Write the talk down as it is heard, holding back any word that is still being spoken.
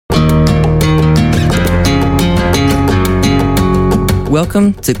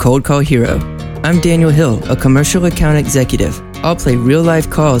Welcome to Cold Call Hero. I'm Daniel Hill, a commercial account executive. I'll play real-life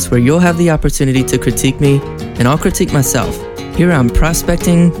calls where you'll have the opportunity to critique me, and I'll critique myself. Here I'm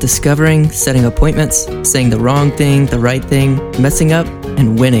prospecting, discovering, setting appointments, saying the wrong thing, the right thing, messing up,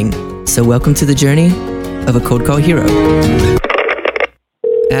 and winning. So welcome to the journey of a Cold Call Hero.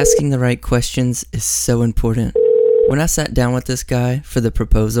 Asking the right questions is so important. When I sat down with this guy for the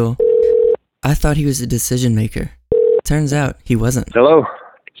proposal, I thought he was a decision maker. Turns out he wasn't. Hello.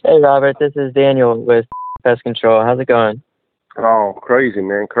 Hey, Robert. This is Daniel with Pest Control. How's it going? Oh, crazy,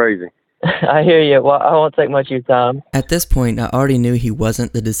 man. Crazy. I hear you. Well, I won't take much of your time. At this point, I already knew he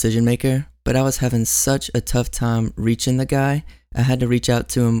wasn't the decision maker, but I was having such a tough time reaching the guy, I had to reach out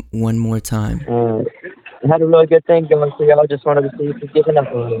to him one more time. I had a really good thing going for y'all. Just wanted to see if you're giving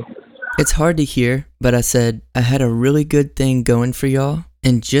up on me. It's hard to hear, but I said, I had a really good thing going for y'all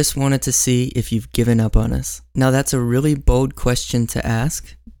and just wanted to see if you've given up on us. Now that's a really bold question to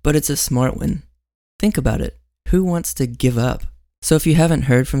ask, but it's a smart one. Think about it. Who wants to give up? So if you haven't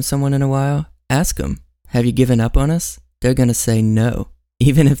heard from someone in a while, ask them, have you given up on us? They're going to say no,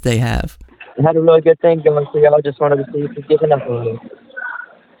 even if they have. I had a really good thing going for y'all. Just wanted to see if you're giving up on me.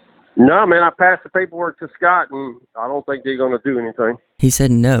 No, man, I passed the paperwork to Scott, and I don't think they're going to do anything. He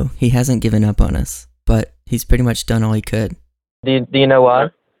said no, he hasn't given up on us, but he's pretty much done all he could. Do you know why?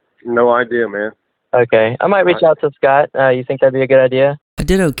 No idea, man. Okay. I might reach out to Scott. You think that'd be a good idea? I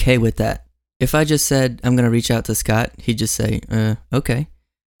did okay with that. If I just said I'm going to reach out to Scott, he'd just say, okay.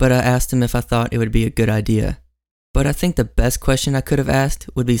 But I asked him if I thought it would be a good idea. But I think the best question I could have asked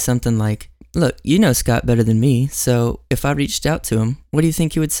would be something like, look, you know Scott better than me, so if I reached out to him, what do you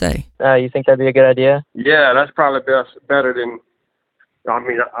think he would say? You think that'd be a good idea? Yeah, that's probably better than,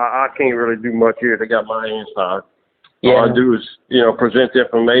 I can't really do much here. They got my hands tied. Yeah. All I do is, present the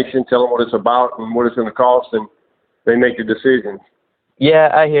information, tell them what it's about and what it's going to cost, and they make the decision.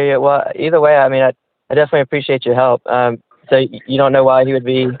 Yeah, I hear you. Well, either way, I definitely appreciate your help. So you don't know why he would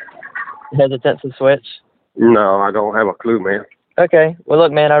be hesitant to switch? No, I don't have a clue, man. Okay. Well,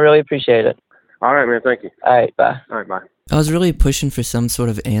 look, man, I really appreciate it. All right, man. Thank you. All right, bye. All right, bye. I was really pushing for some sort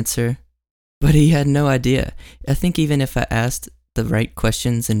of answer, but he had no idea. I think even if I asked the right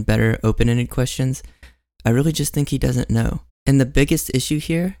questions and better open-ended questions, I really just think he doesn't know. And the biggest issue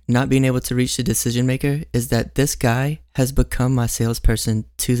here, not being able to reach the decision maker, is that this guy has become my salesperson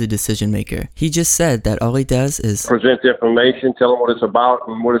to the decision maker. He just said that all he does is present the information, tell them what it's about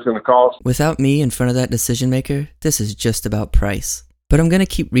and what it's going to cost. Without me in front of that decision maker, this is just about price. But I'm going to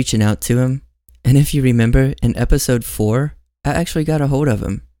keep reaching out to him. And if you remember, in episode 4, I actually got a hold of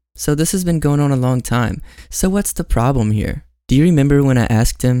him. So this has been going on a long time. So what's the problem here? Do you remember when I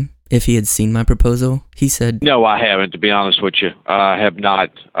asked him if he had seen my proposal? He said, no, I haven't, to be honest with you. I have not.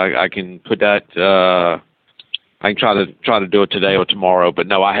 I can put that, I can try to do it today or tomorrow, but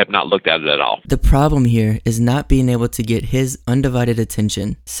no, I have not looked at it at all. The problem here is not being able to get his undivided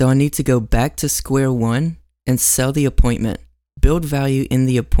attention. So I need to go back to square one and sell the appointment, build value in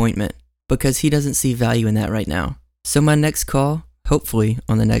the appointment, because he doesn't see value in that right now. So my next call, hopefully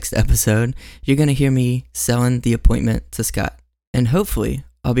on the next episode, you're going to hear me selling the appointment to Scott. And hopefully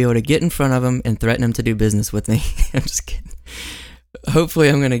I'll be able to get in front of him and threaten him to do business with me. I'm just kidding. Hopefully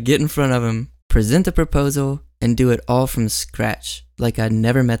I'm going to get in front of him, present the proposal, and do it all from scratch, like I'd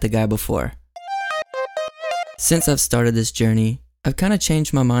never met the guy before. Since I've started this journey, I've kind of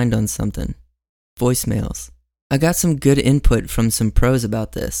changed my mind on something. Voicemails. I got some good input from some pros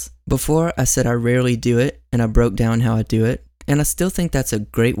about this. Before, I said I rarely do it, and I broke down how I do it, and I still think that's a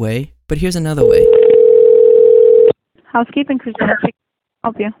great way, but here's another way. Housekeeping, Christina.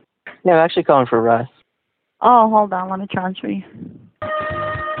 Help you. Yeah, I'm actually calling for Russ. Oh, hold on. Let me transfer you.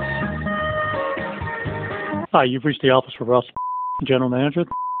 Hi, you've reached the office for Russ, General Manager at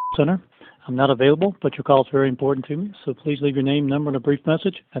the Center. I'm not available, but your call is very important to me, so please leave your name, number, and a brief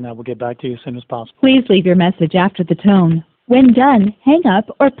message, and I will get back to you as soon as possible. Please leave your message after the tone. When done, hang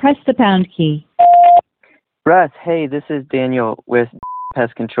up or press the pound key. Russ, hey, this is Daniel with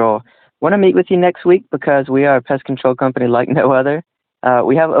Pest Control. Want to meet with you next week because we are a pest control company like no other.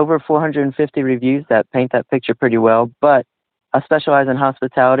 We have over 450 reviews that paint that picture pretty well, but I specialize in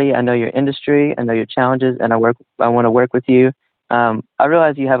hospitality. I know your industry, I know your challenges, and I want to work with you. I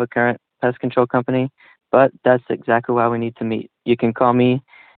realize you have a current pest control company, but that's exactly why we need to meet. You can call me.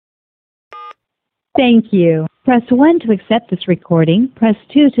 Thank you. Press 1 to accept this recording. Press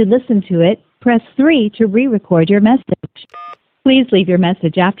 2 to listen to it. Press 3 to re-record your message. Please leave your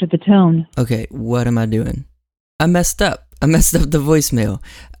message after the tone. Okay, what am I doing? I messed up the voicemail.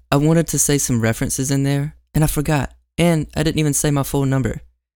 I wanted to say some references in there, and I forgot. And I didn't even say my full number.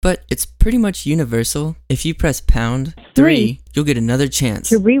 but it's pretty much universal. If you press pound 3, you'll get another chance.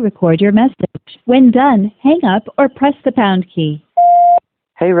 To re-record your message. When done, hang up or press the pound key.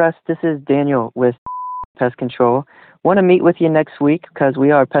 Hey Russ, this is Daniel with Pest Control. Want to meet with you next week because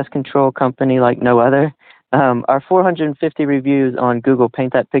we are a pest control company like no other. Our 450 reviews on Google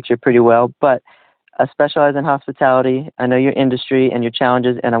paint that picture pretty well, but I specialize in hospitality. I know your industry and your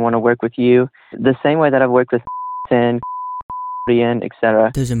challenges, and I want to work with you the same way that I've worked with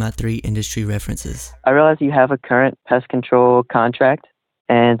etc. Those are my 3 industry references. I realize you have a current pest control contract,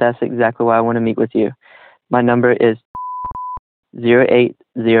 and that's exactly why I want to meet with you. My number is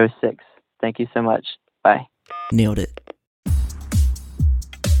 0806. Thank you so much. Bye. Nailed it.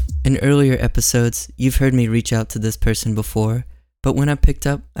 In earlier episodes, you've heard me reach out to this person before, but when I picked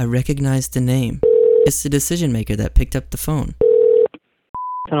up, I recognized the name. It's the decision maker that picked up the phone.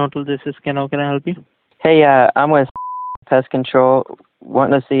 Hotel, this is Ken. How can I help you? Hey, I'm with Pest Control.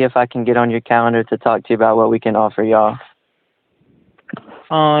 Wanting to see if I can get on your calendar to talk to you about what we can offer y'all.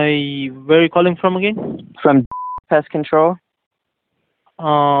 Where are you calling from again? From Pest Control.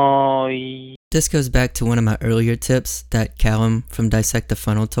 This goes back to one of my earlier tips that Callum from Dissect the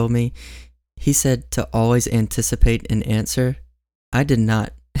Funnel told me. He said to always anticipate an answer. I did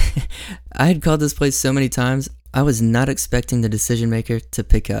not. I had called this place so many times, I was not expecting the decision maker to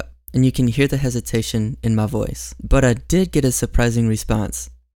pick up, and you can hear the hesitation in my voice. But I did get a surprising response.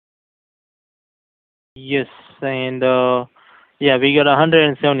 Yes, and yeah, we got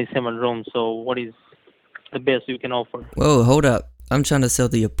 177 rooms, so what is the best you can offer? Whoa, hold up. I'm trying to sell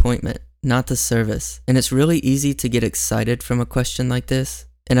the appointment, not the service. And it's really easy to get excited from a question like this.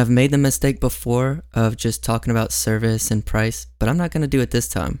 And I've made the mistake before of just talking about service and price, but I'm not going to do it this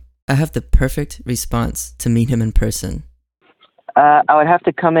time. I have the perfect response to meet him in person. I would have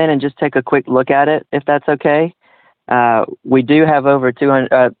to come in and just take a quick look at it, if that's okay. We do have over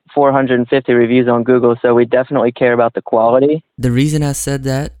 450 reviews on Google, so we definitely care about the quality. The reason I said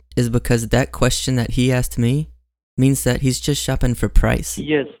that is because that question that he asked me means that he's just shopping for price.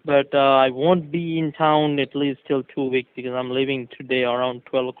 Yes, but I won't be in town at least till 2 weeks because I'm leaving today around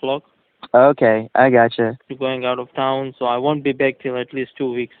 12 o'clock. Okay, I gotcha. Going out of town, so I won't be back till at least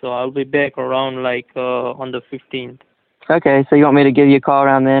 2 weeks. So I'll be back around like on the 15th. Okay, so you want me to give you a call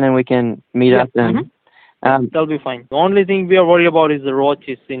around then and we can meet up then? That'll be fine. The only thing we are worried about is the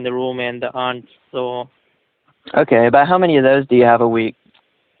roaches in the room and the ants. So. Okay, about how many of those do you have a week?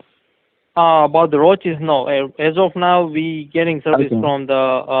 About the roaches, no. As of now, we getting service from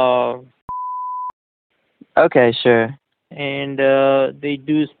the. Okay, sure. And they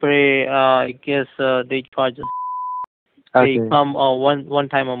do spray. I guess they charge us. Okay. They come one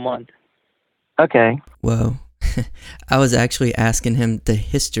time a month. Okay. Whoa. I was actually asking him the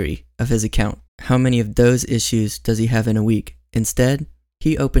history of his account. How many of those issues does he have in a week? Instead,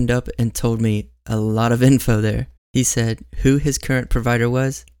 he opened up and told me a lot of info there. He said who his current provider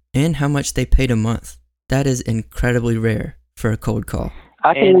was and how much they paid a month. That is incredibly rare for a cold call.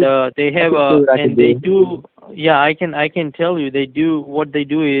 And they have they do. Yeah, I can tell you they do. What they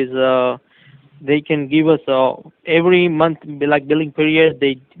do is they can give us every month, like billing period,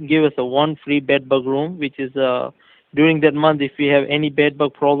 they give us a 1 free bed bug room, which is during that month if we have any bed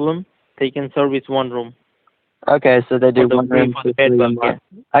bug problem, they can service 1 room. Okay, so they do 1 room for the bed bug. Yeah.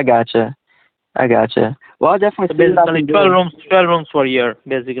 I gotcha. Well, I'll definitely. So basically, 12 rooms for a year,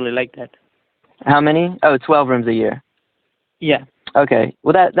 basically like that. How many? Oh, 12 rooms a year. Yeah. Okay.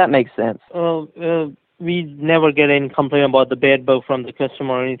 Well, that makes sense. We never get any complaint about the bed bug from the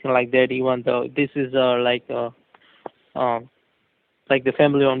customer or anything like that. Even though this is like the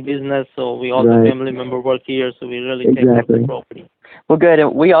family-owned business, so we all the family member work here, so we really take care of the property. Well, good.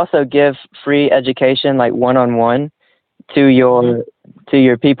 And we also give free education, like one-on-one, to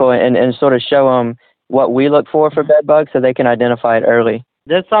your people, and sort of show them what we look for bed bugs, so they can identify it early.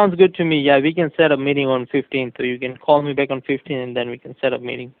 That sounds good to me. Yeah, we can set up meeting on 15th, so you can call me back on 15th, and then we can set up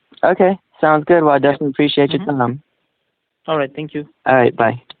meeting. Okay, sounds good. Well, I definitely appreciate your time. All right, thank you. All right,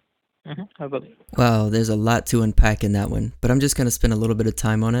 bye. Bye-bye. Wow, there's a lot to unpack in that one, but I'm just going to spend a little bit of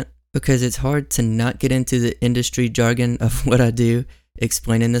time on it because it's hard to not get into the industry jargon of what I do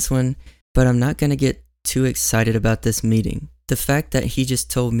explaining this one, but I'm not going to get too excited about this meeting. The fact that he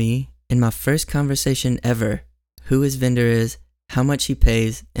just told me in my first conversation ever who his vendor is, how much he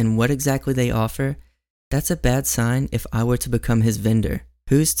pays, and what exactly they offer, that's a bad sign if I were to become his vendor.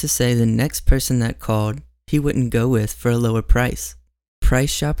 Who's to say the next person that called he wouldn't go with for a lower price?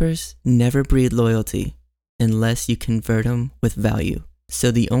 Price shoppers never breed loyalty unless you convert them with value.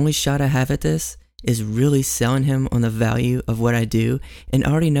 So the only shot I have at this is really selling him on the value of what I do and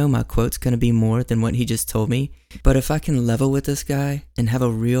already know my quote's going to be more than what he just told me. But if I can level with this guy and have a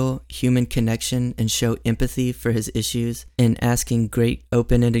real human connection and show empathy for his issues and asking great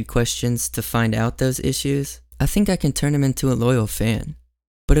open-ended questions to find out those issues, I think I can turn him into a loyal fan.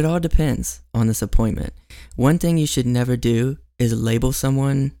 But it all depends on this appointment. One thing you should never do is label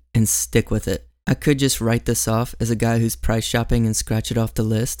someone and stick with it. I could just write this off as a guy who's price shopping and scratch it off the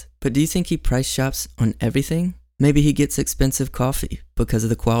list, but do you think he price shops on everything? Maybe he gets expensive coffee because of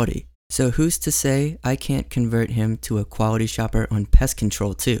the quality. So who's to say I can't convert him to a quality shopper on pest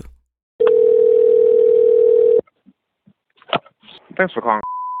control too? Thanks for calling.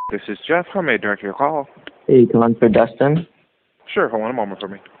 This is Jeff. How may I direct your call? Hey, calling for Dustin? Sure, hold on a moment for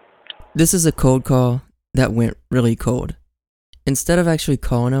me. This is a cold call that went really cold. Instead of actually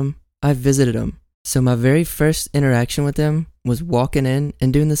calling him, I visited him. So my very first interaction with him was walking in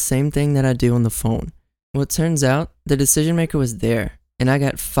and doing the same thing that I do on the phone. Well, it turns out the decision maker was there, and I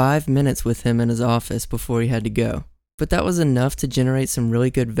got 5 minutes with him in his office before he had to go. But that was enough to generate some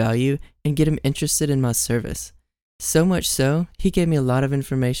really good value and get him interested in my service. So much so, he gave me a lot of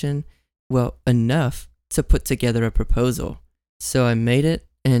information, well, enough to put together a proposal. So I made it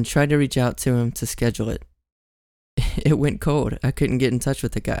and tried to reach out to him to schedule it. It went cold. I couldn't get in touch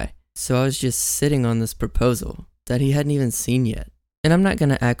with the guy. So I was just sitting on this proposal that he hadn't even seen yet. And I'm not going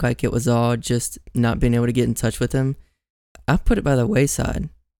to act like it was all just not being able to get in touch with him. I put it by the wayside.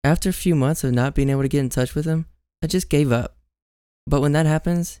 After a few months of not being able to get in touch with him, I just gave up. But when that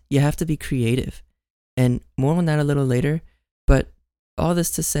happens, you have to be creative. And more on that a little later. But all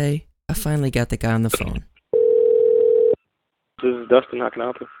this to say, I finally got the guy on the phone. This is Dustin. How can I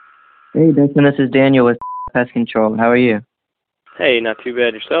help you? Hey, Dustin, this is Daniel with Pest Control. How are you? Hey, not too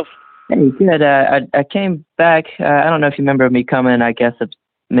bad. Yourself? Hey, good. I came back. I don't know if you remember me coming, I guess,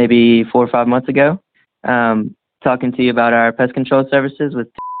 maybe 4 or 5 months ago, talking to you about our pest control services with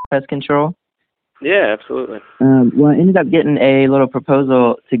Pest Control. Yeah, absolutely. Well, I ended up getting a little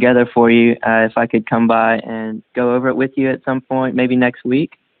proposal together for you if I could come by and go over it with you at some point, maybe next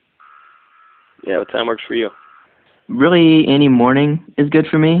week. Yeah, what time works for you? Really, any morning is good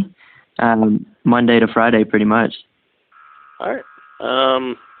for me. Monday to Friday, pretty much. All right.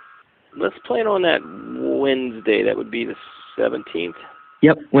 Let's plan on that Wednesday. That would be the 17th.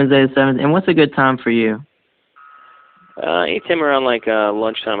 Yep, Wednesday the 7th. And what's a good time for you? Anytime around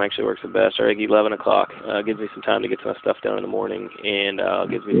lunchtime actually works the best, or 11 o'clock. Gives me some time to get my stuff done in the morning, and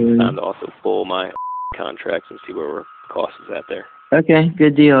gives me some time to also pull my contracts and see where cost is at there. Okay,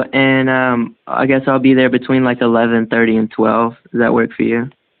 good deal. And I guess I'll be there between 11:30 and 12. Does that work for you?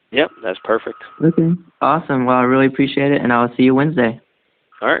 Yep, that's perfect. Okay, awesome. Well, I really appreciate it, and I'll see you Wednesday.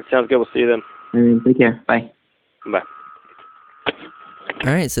 All right, sounds good. We'll see you then. All right, take care. Bye. Bye.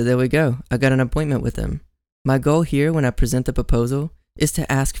 All right, so there we go. I got an appointment with him. My goal here when I present the proposal is to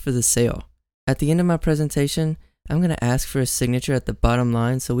ask for the sale. At the end of my presentation, I'm going to ask for a signature at the bottom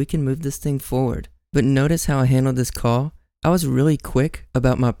line so we can move this thing forward. But notice how I handled this call? I was really quick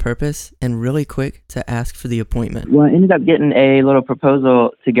about my purpose and really quick to ask for the appointment. Well, I ended up getting a little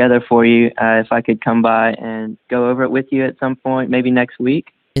proposal together for you if I could come by and go over it with you at some point, maybe next week.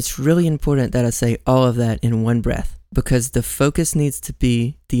 It's really important that I say all of that in one breath because the focus needs to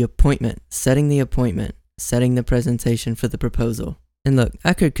be the appointment, setting the presentation for the proposal. And look,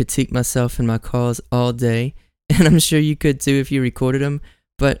 I could critique myself in my calls all day, and I'm sure you could too if you recorded them,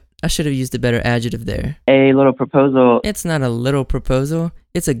 but I should have used a better adjective there. A little proposal. It's not a little proposal.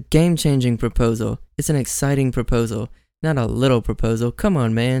 It's a game-changing proposal. It's an exciting proposal, not a little proposal. Come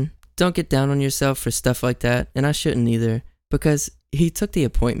on, man. Don't get down on yourself for stuff like that, and I shouldn't either, because he took the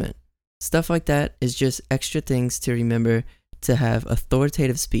appointment. Stuff like that is just extra things to remember to have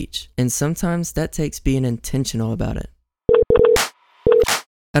authoritative speech, and sometimes that takes being intentional about it.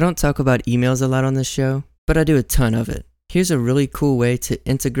 I don't talk about emails a lot on this show, but I do a ton of it. Here's a really cool way to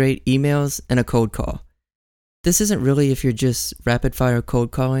integrate emails and a cold call. This isn't really if you're just rapid fire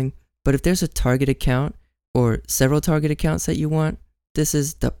cold calling, but if there's a target account or several target accounts that you want, this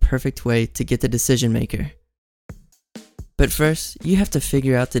is the perfect way to get the decision maker. But first, you have to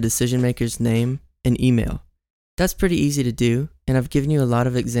figure out the decision maker's name and email. That's pretty easy to do, and I've given you a lot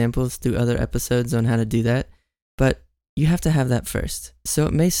of examples through other episodes on how to do that, but you have to have that first. So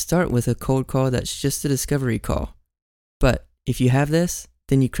it may start with a cold call that's just a discovery call. But if you have this,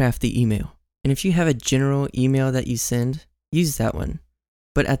 then you craft the email. And if you have a general email that you send, use that one.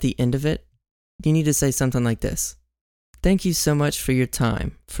 But at the end of it, you need to say something like this. Thank you so much for your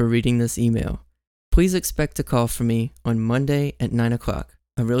time for reading this email. Please expect a call from me on Monday at 9 o'clock.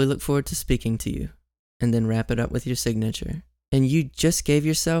 I really look forward to speaking to you. And then wrap it up with your signature. And you just gave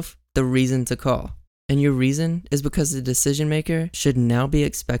yourself the reason to call. And your reason is because the decision maker should now be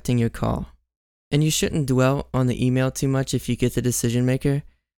expecting your call. And you shouldn't dwell on the email too much if you get the decision maker.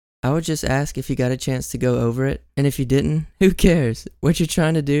 I would just ask if you got a chance to go over it, and if you didn't, who cares? What you're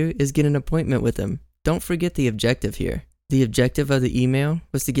trying to do is get an appointment with them. Don't forget the objective here. The objective of the email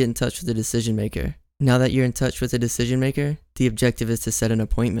was to get in touch with the decision maker. Now that you're in touch with the decision maker, the objective is to set an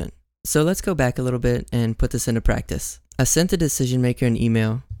appointment. So let's go back a little bit and put this into practice. I sent the decision maker an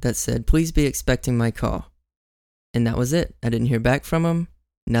email that said, please be expecting my call. And that was it. I didn't hear back from him,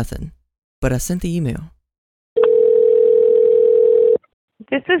 nothing. But I sent the email.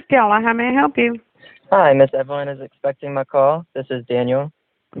 This is Della. How may I help you? Hi, Miss Evelyn is expecting my call. This is Daniel.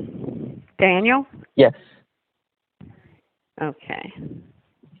 Daniel? Yes. Okay.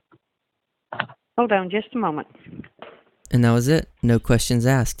 Hold on just a moment. And that was it. No questions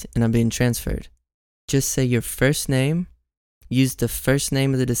asked, and I'm being transferred. Just say your first name, use the first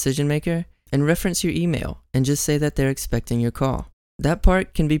name of the decision maker, and reference your email, and just say that they're expecting your call. That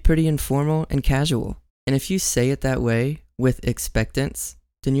part can be pretty informal and casual. And if you say it that way, with expectance,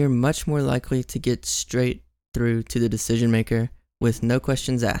 then you're much more likely to get straight through to the decision maker with no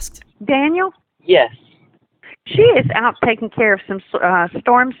questions asked. Daniel? Yes. She is out taking care of some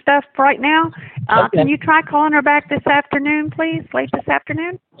storm stuff right now. Okay. Can you try calling her back this afternoon, please? Late this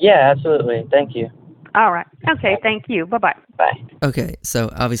afternoon? Yeah, absolutely. Thank you. All right. Okay, thank you. Bye-bye. Bye. Okay, so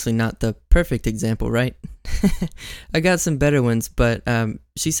obviously not the perfect example, right? I got some better ones, but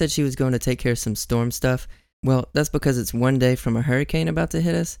she said she was going to take care of some storm stuff. Well, that's because it's one day from a hurricane about to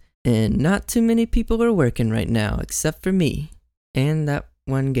hit us, and not too many people are working right now, except for me and that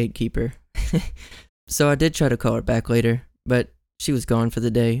one gatekeeper. So I did try to call her back later, but she was gone for the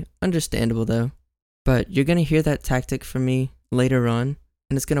day. Understandable though. But you're going to hear that tactic from me later on,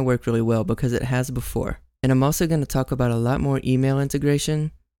 and it's going to work really well because it has before. And I'm also going to talk about a lot more email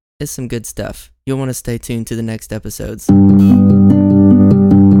integration. It's some good stuff. You'll want to stay tuned to the next episodes.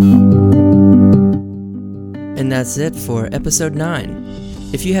 And that's it for episode 9.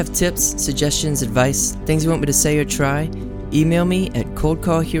 If you have tips, suggestions, advice, things you want me to say or try, email me at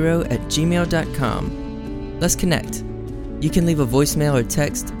coldcallhero@gmail.com. Let's connect. You can leave a voicemail or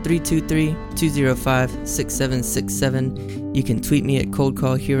text 323-205-6767. You can tweet me at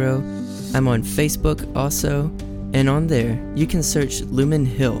coldcallhero. I'm on Facebook also, and on there you can search Lumen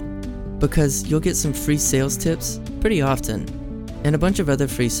Hill because you'll get some free sales tips pretty often, and a bunch of other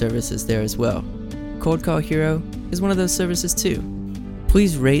free services there as well. Cold Call Hero is one of those services too.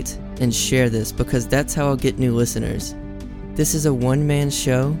 Please rate and share this because that's how I'll get new listeners. This is a one-man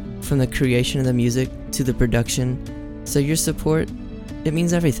show from the creation of the music to the production, so your support, it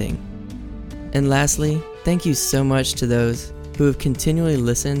means everything. And lastly, thank you so much to those who have continually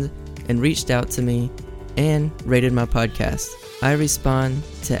listened and reached out to me and rated my podcast. I respond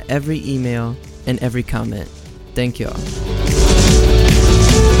to every email and every comment. Thank y'all.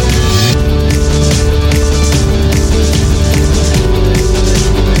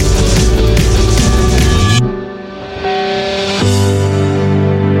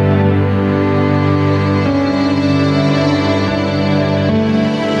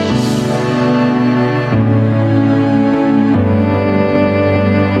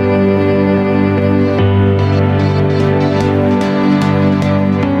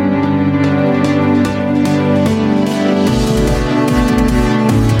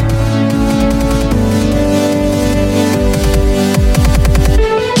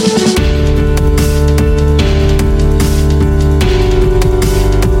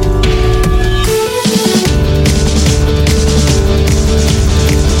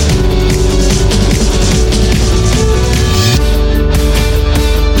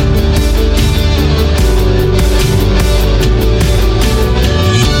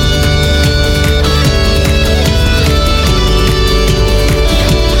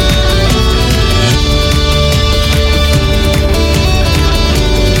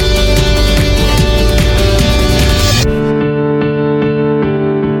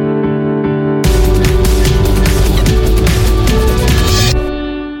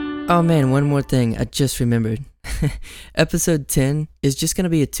 Oh man, one more thing I just remembered. Episode 10 is just going to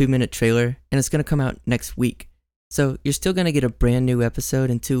be a 2-minute trailer, and it's going to come out next week. So you're still going to get a brand new episode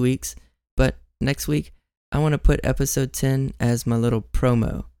in 2 weeks, but next week, I want to put episode 10 as my little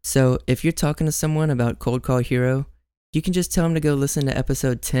promo. So if you're talking to someone about Cold Call Hero, you can just tell them to go listen to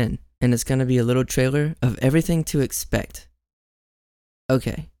episode 10, and it's going to be a little trailer of everything to expect.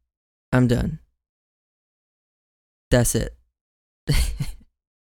 Okay, I'm done. That's it.